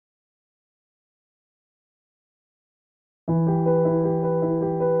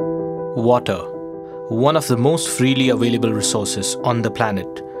Water, one of the most freely available resources on the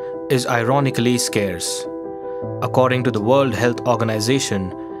planet, is ironically scarce. According to the World Health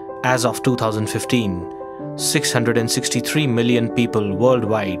Organization, as of 2015, 663 million people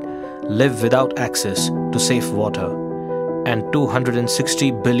worldwide live without access to safe water, and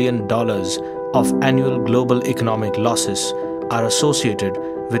 $260 billion of annual global economic losses are associated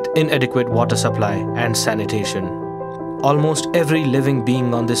with inadequate water supply and sanitation. Almost every living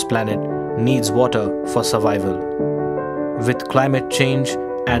being on this planet needs water for survival. With climate change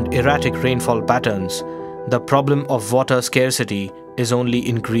and erratic rainfall patterns, the problem of water scarcity is only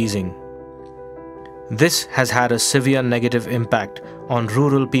increasing. This has had a severe negative impact on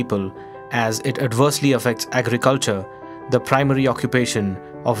rural people as it adversely affects agriculture, the primary occupation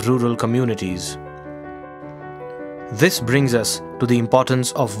of rural communities. This brings us to the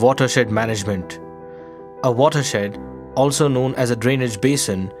importance of watershed management. A watershed, also known as a drainage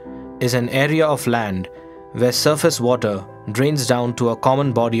basin, is an area of land where surface water drains down to a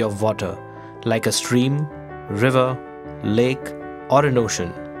common body of water, like a stream, river, lake, or an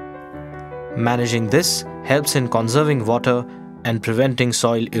ocean. Managing this helps in conserving water and preventing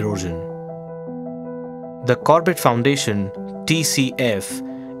soil erosion. The Corbett Foundation,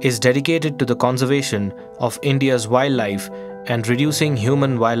 TCF, is dedicated to the conservation of India's wildlife and reducing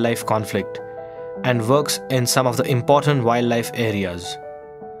human-wildlife conflict, and works in some of the important wildlife areas.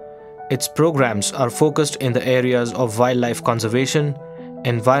 Its programs are focused in the areas of wildlife conservation,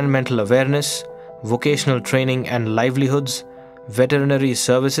 environmental awareness, vocational training and livelihoods, veterinary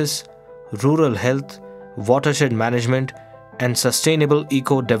services, rural health, watershed management, and sustainable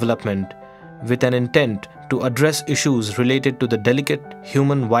eco-development, with an intent to address issues related to the delicate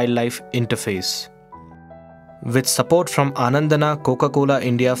human-wildlife interface. With support from Anandana Coca-Cola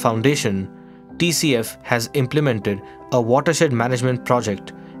India Foundation, TCF has implemented a watershed management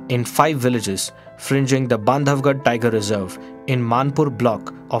project in 5 villages fringing the Bandhavgarh Tiger Reserve in Manpur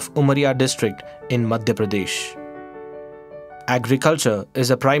block of Umaria district in Madhya Pradesh. Agriculture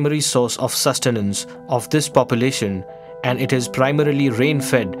is a primary source of sustenance of this population, and it is primarily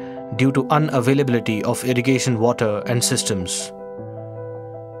rain-fed due to unavailability of irrigation water and systems.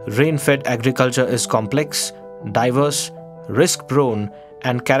 Rain-fed agriculture is complex, diverse, risk-prone,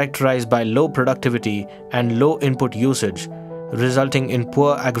 and characterized by low productivity and low input usage, resulting in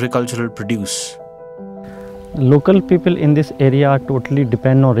poor agricultural produce. Local people in this area are totally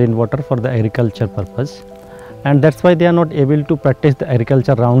depend on rainwater for the agriculture purpose, and that's why they are not able to practice the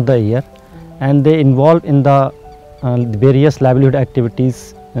agriculture around the year, and they involve in the various livelihood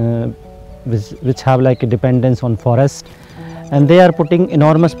activities which have like a dependence on forest, and they are putting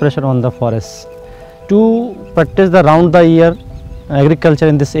enormous pressure on the forests. To practice the round the year agriculture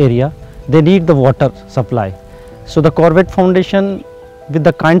in this area, they need the water supply. So the Corbett Foundation, with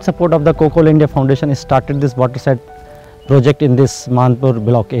the kind support of the Coca-Cola India Foundation, started this watershed project in this Manpur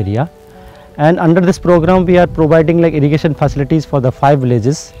block area, and under this program we are providing like irrigation facilities for the 5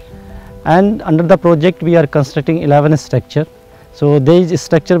 villages, and under the project we are constructing 11 structure. So these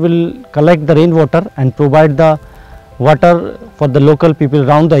structure will collect the rainwater and provide the water for the local people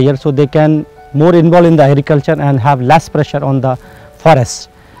around the year, so they can more involved in the agriculture and have less pressure on the forest.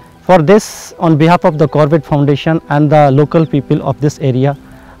 For this, on behalf of the Corbett Foundation and the local people of this area,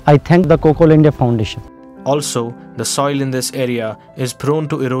 I thank the Coca-Cola India Foundation. Also, the soil in this area is prone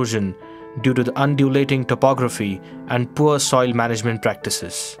to erosion due to the undulating topography and poor soil management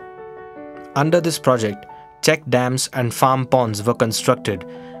practices. Under this project, check dams and farm ponds were constructed,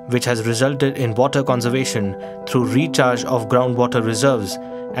 which has resulted in water conservation through recharge of groundwater reserves,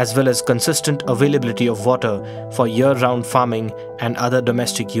 as well as consistent availability of water for year-round farming and other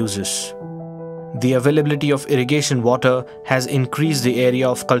domestic uses. The availability of irrigation water has increased the area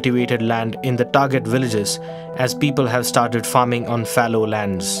of cultivated land in the target villages as people have started farming on fallow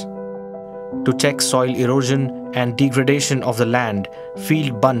lands. To check soil erosion and degradation of the land,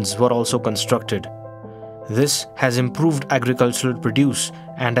 field bunds were also constructed. This has improved agricultural produce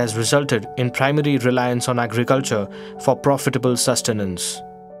and has resulted in primary reliance on agriculture for profitable sustenance.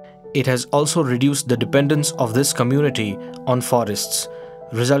 It has also reduced the dependence of this community on forests,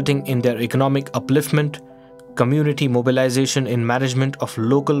 resulting in their economic upliftment, community mobilization in management of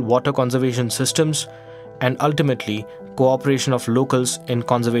local water conservation systems, and ultimately cooperation of locals in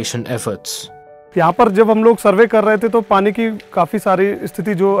conservation efforts. यहाँ पर जब हम लोग सर्वे कर रहे थे तो पानी की काफ़ी सारी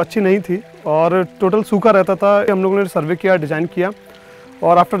स्थिति जो अच्छी नहीं थी और टोटल सूखा रहता था। हम लोगों ने सर्वे किया, डिज़ाइन किया,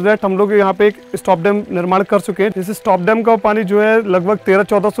 और आफ्टर दैट हम लोग यहाँ पे एक स्टॉप डैम निर्माण कर चुके हैं। इस स्टॉप डैम का पानी जो है लगभग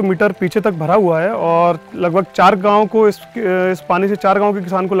 1300-1400 मीटर पीछे तक भरा हुआ है, और लगभग 4 गाँव को इस पानी से 4 गाँव के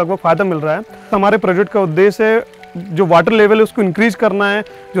किसान को लगभग फ़ायदा मिल रहा है। हमारे प्रोजेक्ट का उद्देश्य है जो वाटर लेवल है उसको इंक्रीज करना है,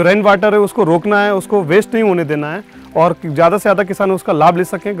 जो रेन वाटर है उसको रोकना है, उसको वेस्ट नहीं होने देना है और ज़्यादा से ज़्यादा किसान उसका लाभ ले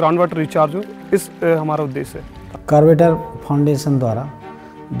सकें, ग्राउंड वाटर रिचार्ज हो, इस हमारा उद्देश्य है। कॉर्बेट फाउंडेशन द्वारा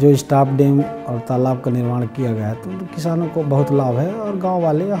जो स्टॉप डैम और तालाब का निर्माण किया गया है तो किसानों को बहुत लाभ है और गांव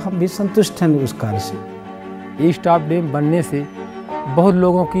वाले हम भी संतुष्ट हैं उस कार्य से। ये स्टॉप डैम बनने से बहुत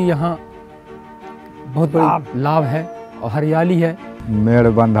लोगों की यहाँ बहुत बड़ा लाभ है और हरियाली है। मेड़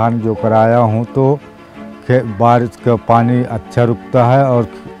बंधान जो कराया हूँ तो बारिश का पानी अच्छा रुकता है और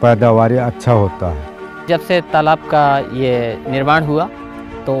पैदावार अच्छा होता है। जब से तालाब का ये निर्माण हुआ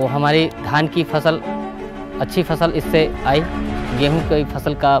तो हमारी धान की फसल अच्छी फसल इससे आई, गेहूं की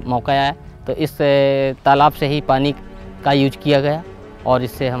फसल का मौका आया, तो इस तालाब से ही पानी का यूज किया गया और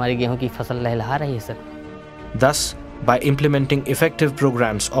इससे हमारी गेहूं की फसल लहलहा रही है sir. Thus, by implementing effective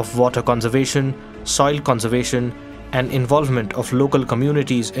programs of water conservation, soil conservation, and involvement of local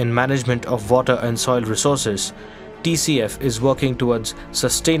communities in management of water and soil resources, TCF is working towards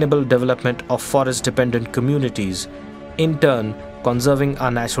sustainable development of forest-dependent communities, in turn conserving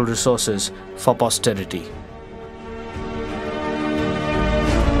our natural resources for posterity.